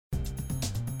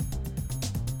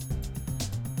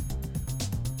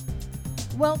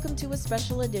Welcome to a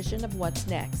special edition of What's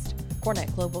Next,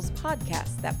 Cornet Global's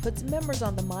podcast that puts members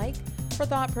on the mic for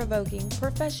thought-provoking,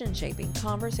 profession-shaping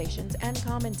conversations and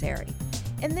commentary.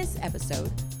 In this episode,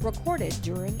 recorded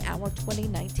during our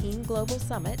 2019 Global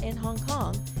Summit in Hong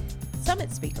Kong,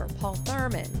 Summit speaker Paul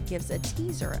Thurman gives a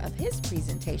teaser of his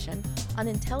presentation on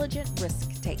intelligent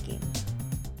risk-taking.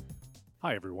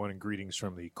 Hi, everyone, and greetings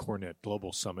from the Cornet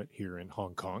Global Summit here in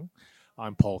Hong Kong.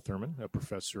 I'm Paul Thurman, a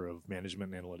professor of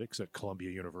management and analytics at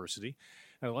Columbia University.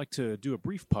 And I'd like to do a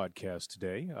brief podcast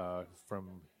today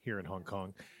from here in Hong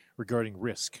Kong regarding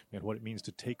risk and what it means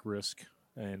to take risk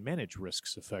and manage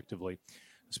risks effectively,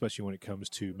 especially when it comes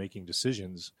to making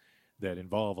decisions that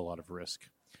involve a lot of risk.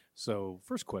 So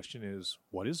first question is,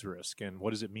 what is risk, and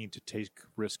what does it mean to take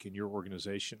risk in your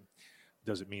organization?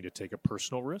 Does it mean to take a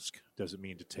personal risk? Does it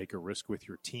mean to take a risk with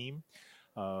your team?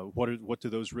 What do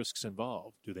those risks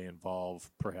involve? Do they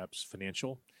involve perhaps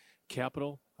financial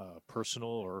capital, personal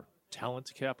or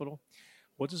talent capital?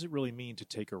 What does it really mean to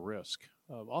take a risk?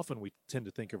 Often we tend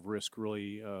to think of risk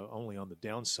really only on the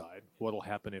downside. What will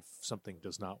happen if something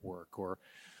does not work? Or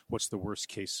what's the worst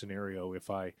case scenario if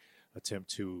I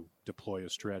attempt to deploy a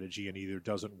strategy and either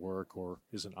doesn't work or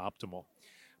isn't optimal?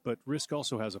 But risk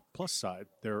also has a plus side.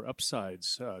 There are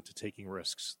upsides to taking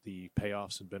risks. The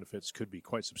payoffs and benefits could be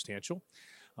quite substantial,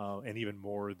 and even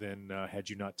more than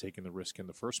had you not taken the risk in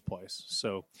the first place.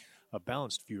 So a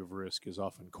balanced view of risk is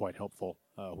often quite helpful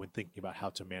when thinking about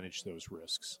how to manage those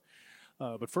risks.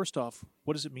 But first off,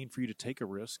 what does it mean for you to take a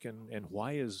risk, and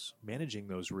why is managing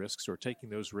those risks or taking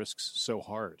those risks so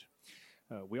hard?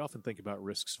 We often think about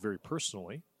risks very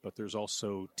personally, but there's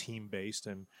also team-based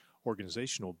and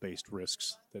organizational-based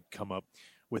risks that come up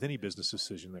with any business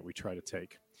decision that we try to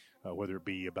take, whether it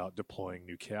be about deploying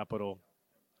new capital,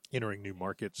 entering new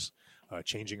markets,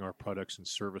 changing our products and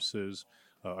services,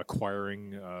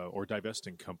 acquiring or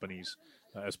divesting companies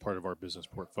as part of our business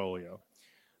portfolio.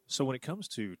 So when it comes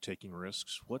to taking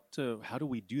risks, how do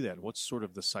we do that? What's sort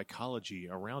of the psychology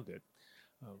around it?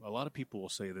 A lot of people will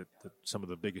say that some of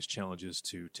the biggest challenges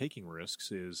to taking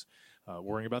risks is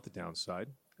worrying about the downside,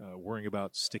 worrying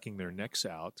about sticking their necks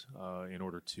out in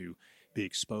order to be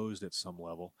exposed at some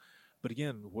level. But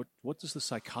again, what does the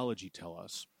psychology tell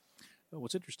us?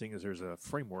 What's interesting is there's a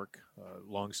framework,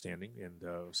 long-standing in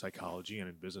psychology and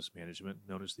in business management,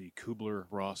 known as the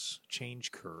Kubler-Ross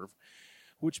change curve,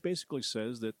 which basically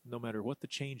says that no matter what the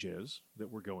change is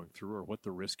that we're going through or what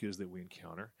the risk is that we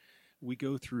encounter, we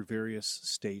go through various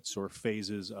states or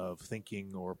phases of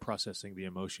thinking or processing the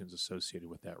emotions associated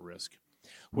with that risk,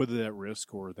 whether that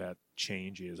risk or that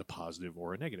change is a positive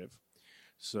or a negative.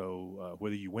 So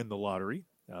whether you win the lottery,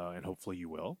 and hopefully you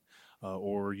will,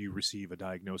 or you receive a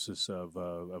diagnosis of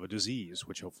a disease,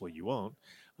 which hopefully you won't,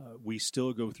 we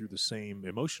still go through the same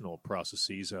emotional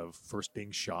processes of first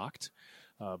being shocked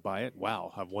by it.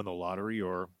 Wow, I've won the lottery,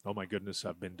 or, oh my goodness,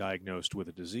 I've been diagnosed with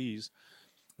a disease.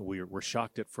 We're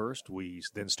shocked at first. We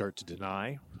then start to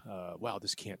deny, wow,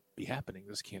 this can't be happening.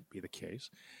 This can't be the case.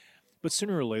 But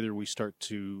sooner or later, we start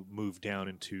to move down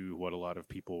into what a lot of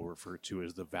people refer to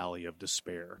as the valley of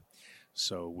despair.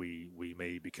 So we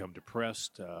may become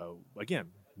depressed. Again,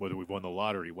 whether we've won the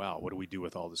lottery, wow, what do we do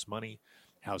with all this money?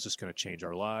 How's this going to change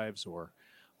our lives?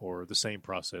 Or the same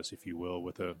process, if you will,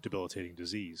 with a debilitating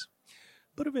disease.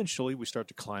 But eventually, we start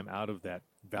to climb out of that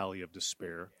valley of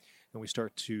despair, and we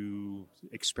start to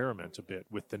experiment a bit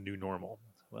with the new normal.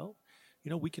 Well,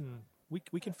 we can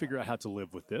figure out how to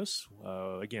live with this,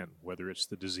 again, whether it's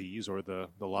the disease or the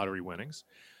lottery winnings.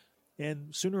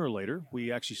 And sooner or later,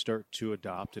 we actually start to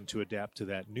adopt and to adapt to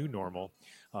that new normal,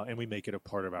 and we make it a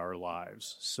part of our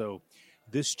lives. So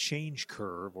this change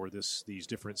curve, or these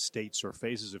different states or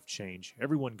phases of change,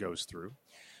 everyone goes through.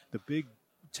 The big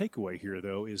takeaway here,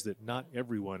 though, is that not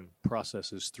everyone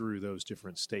processes through those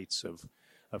different states of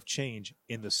change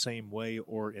in the same way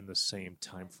or in the same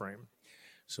time frame.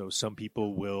 So some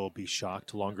people will be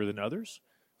shocked longer than others.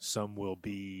 Some will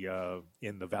be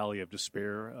in the valley of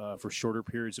despair for shorter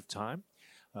periods of time.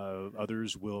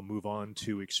 Others will move on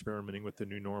to experimenting with the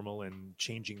new normal and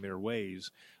changing their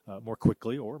ways more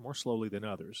quickly or more slowly than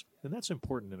others. And that's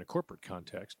important in a corporate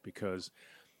context because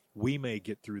we may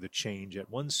get through the change at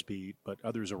one speed, but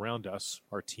others around us,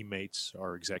 our teammates,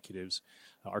 our executives,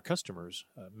 our customers,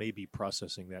 may be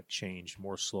processing that change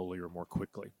more slowly or more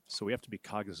quickly. So we have to be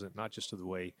cognizant not just of the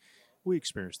way we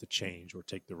experience the change or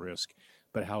take the risk,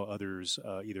 but how others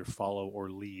either follow or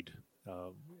lead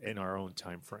in our own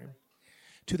time frame.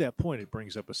 To that point, it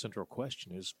brings up a central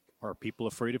question is, are people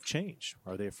afraid of change?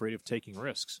 Are they afraid of taking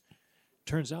risks?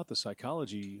 Turns out the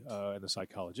psychology and the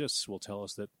psychologists will tell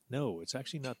us that no, it's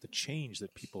actually not the change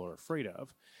that people are afraid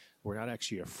of. We're not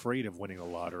actually afraid of winning the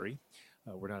lottery.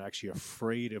 We're not actually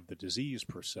afraid of the disease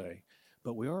per se,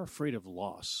 but we are afraid of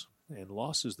loss. And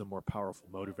loss is the more powerful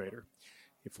motivator.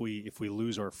 If we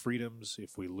lose our freedoms,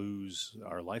 if we lose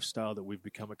our lifestyle that we've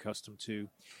become accustomed to,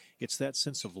 it's that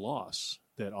sense of loss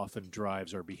that often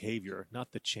drives our behavior,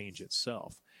 not the change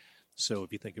itself. So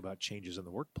if you think about changes in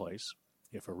the workplace,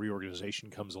 if a reorganization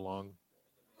comes along,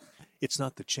 it's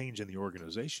not the change in the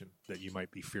organization that you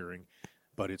might be fearing,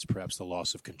 but it's perhaps the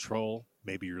loss of control.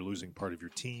 Maybe you're losing part of your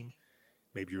team.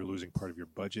 Maybe you're losing part of your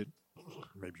budget.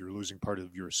 Maybe you're losing part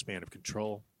of your span of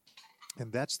control.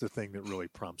 And that's the thing that really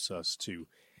prompts us to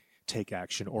take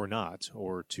action or not,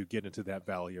 or to get into that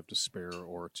valley of despair,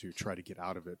 or to try to get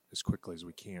out of it as quickly as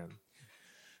we can.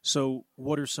 So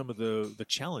what are some of the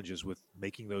challenges with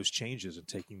making those changes and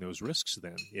taking those risks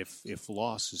then, if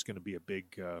loss is going to be a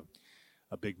big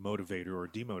motivator or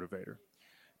demotivator?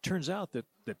 Turns out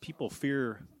that people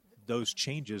fear those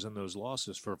changes and those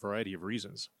losses for a variety of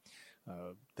reasons.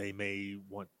 They may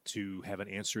want to have an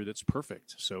answer that's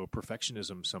perfect. So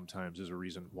perfectionism sometimes is a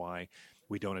reason why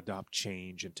we don't adopt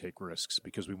change and take risks,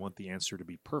 because we want the answer to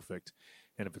be perfect.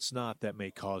 And if it's not, that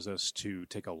may cause us to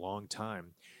take a long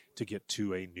time to get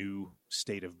to a new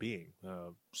state of being.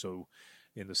 So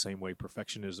in the same way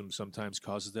perfectionism sometimes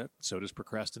causes that, so does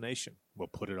procrastination. We'll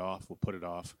put it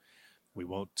off. We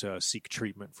won't seek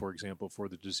treatment, for example, for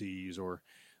the disease, or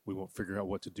we won't figure out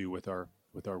what to do with our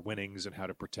winnings and how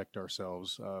to protect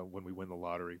ourselves when we win the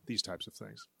lottery, these types of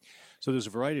things. So there's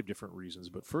a variety of different reasons,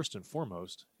 but first and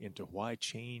foremost, into why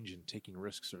change and taking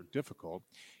risks are difficult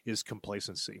is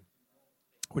complacency,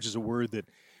 which is a word that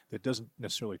doesn't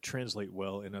necessarily translate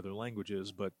well in other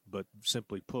languages, but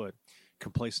simply put,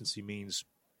 complacency means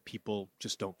people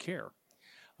just don't care.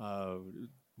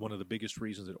 One of the biggest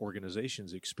reasons that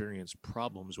organizations experience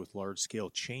problems with large-scale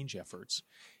change efforts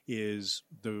is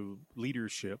the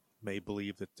leadership may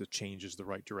believe that the change is the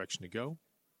right direction to go.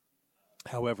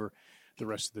 However, the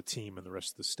rest of the team and the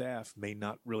rest of the staff may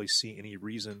not really see any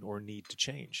reason or need to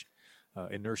change.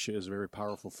 Inertia is a very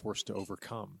powerful force to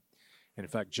overcome. And in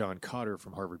fact, John Kotter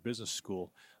from Harvard Business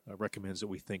School recommends that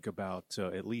we think about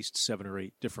at least 7 or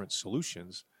 8 different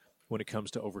solutions when it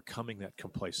comes to overcoming that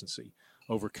complacency,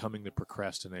 overcoming the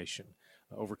procrastination,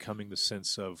 overcoming the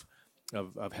sense of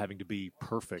having to be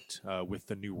perfect with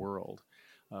the new world.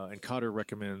 And Kotter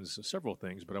recommends several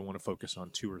things, but I want to focus on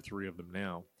 2 or 3 of them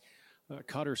now.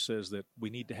 Kotter says that we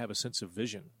need to have a sense of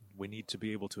vision. We need to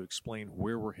be able to explain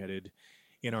where we're headed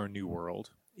in our new world,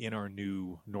 in our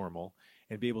new normal,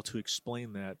 and be able to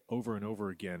explain that over and over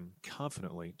again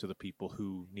confidently to the people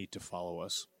who need to follow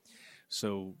us.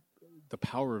 So the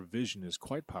power of vision is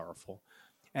quite powerful,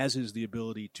 as is the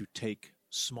ability to take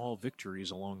small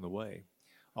victories along the way.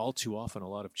 All too often, a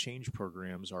lot of change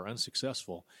programs are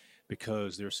unsuccessful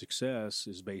because their success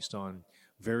is based on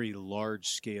very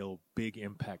large-scale,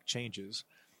 big-impact changes,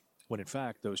 when in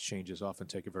fact those changes often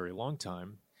take a very long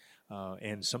time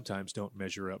and sometimes don't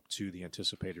measure up to the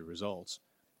anticipated results.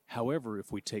 However,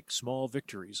 if we take small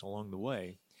victories along the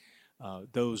way,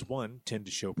 those, one, tend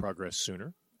to show progress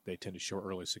sooner. They tend to show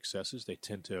early successes. They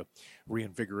tend to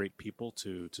reinvigorate people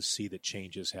to see that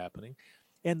change is happening.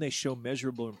 And they show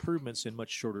measurable improvements in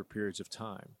much shorter periods of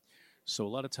time. So a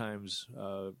lot of times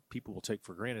people will take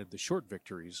for granted the short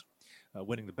victories,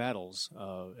 winning the battles,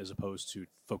 as opposed to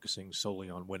focusing solely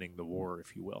on winning the war,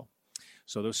 if you will.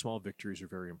 So those small victories are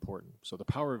very important. So the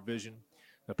power of vision,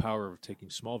 the power of taking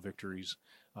small victories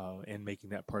and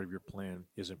making that part of your plan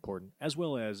is important, as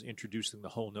well as introducing the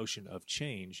whole notion of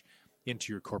change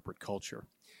into your corporate culture.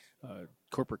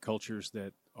 Corporate cultures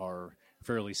that are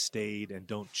fairly staid and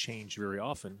don't change very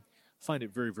often find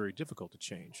it very, very difficult to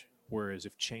change. Whereas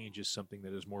if change is something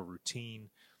that is more routine,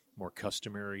 more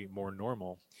customary, more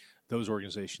normal, those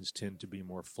organizations tend to be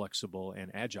more flexible and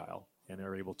agile and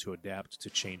are able to adapt to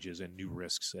changes and new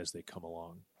risks as they come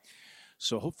along.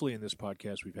 So hopefully in this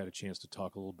podcast, we've had a chance to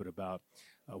talk a little bit about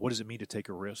what does it mean to take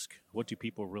a risk? What do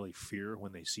people really fear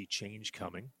when they see change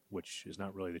coming, which is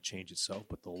not really the change itself,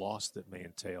 but the loss that may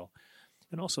entail,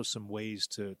 and also some ways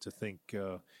to think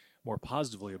more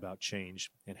positively about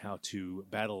change and how to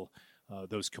battle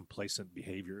those complacent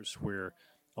behaviors where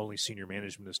only senior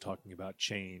management is talking about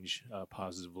change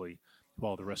positively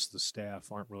while the rest of the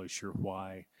staff aren't really sure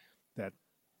why that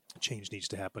change needs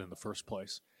to happen in the first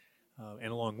place.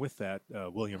 And along with that,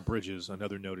 William Bridges,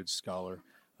 another noted scholar,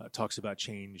 talks about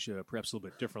change perhaps a little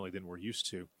bit differently than we're used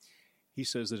to. He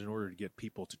says that in order to get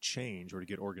people to change or to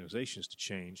get organizations to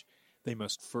change, they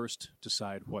must first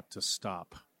decide what to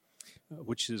stop,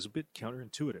 which is a bit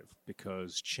counterintuitive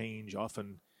because change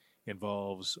often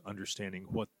involves understanding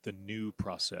what the new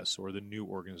process or the new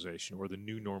organization or the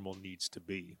new normal needs to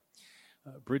be.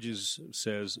 Bridges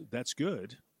says that's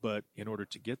good, but in order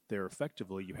to get there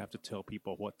effectively, you have to tell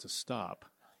people what to stop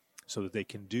so that they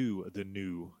can do the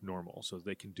new normal, so that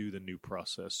they can do the new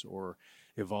process or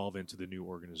evolve into the new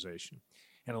organization.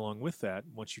 And along with that,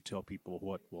 once you tell people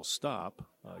what will stop,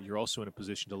 you're also in a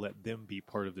position to let them be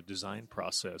part of the design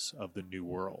process of the new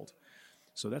world.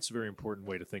 So that's a very important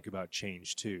way to think about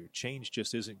change, too. Change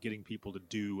just isn't getting people to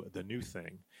do the new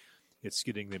thing. It's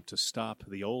getting them to stop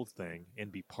the old thing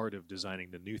and be part of designing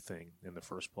the new thing in the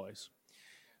first place.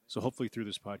 So hopefully through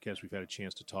this podcast, we've had a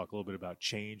chance to talk a little bit about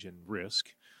change and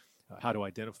risk, how to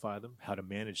identify them, how to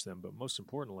manage them, but most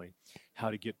importantly, how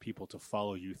to get people to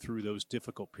follow you through those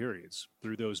difficult periods,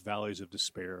 through those valleys of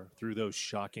despair, through those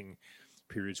shocking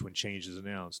periods when change is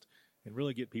announced, and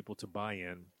really get people to buy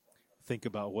in, think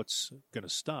about what's going to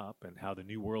stop and how the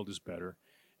new world is better,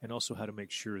 and also how to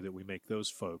make sure that we make those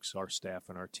folks, our staff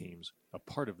and our teams, a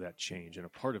part of that change and a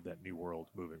part of that new world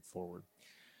moving forward.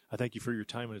 I thank you for your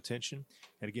time and attention.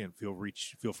 And again, feel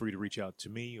free to reach out to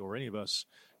me or any of us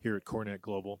here at Cornet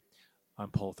Global. I'm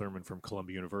Paul Thurman from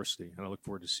Columbia University, and I look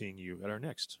forward to seeing you at our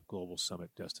next Global Summit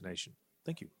destination.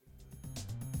 Thank you.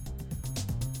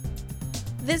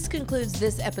 This concludes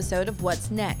this episode of What's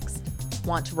Next.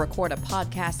 Want to record a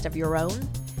podcast of your own?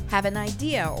 Have an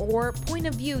idea or point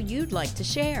of view you'd like to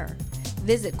share?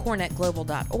 Visit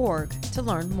cornetglobal.org to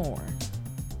learn more.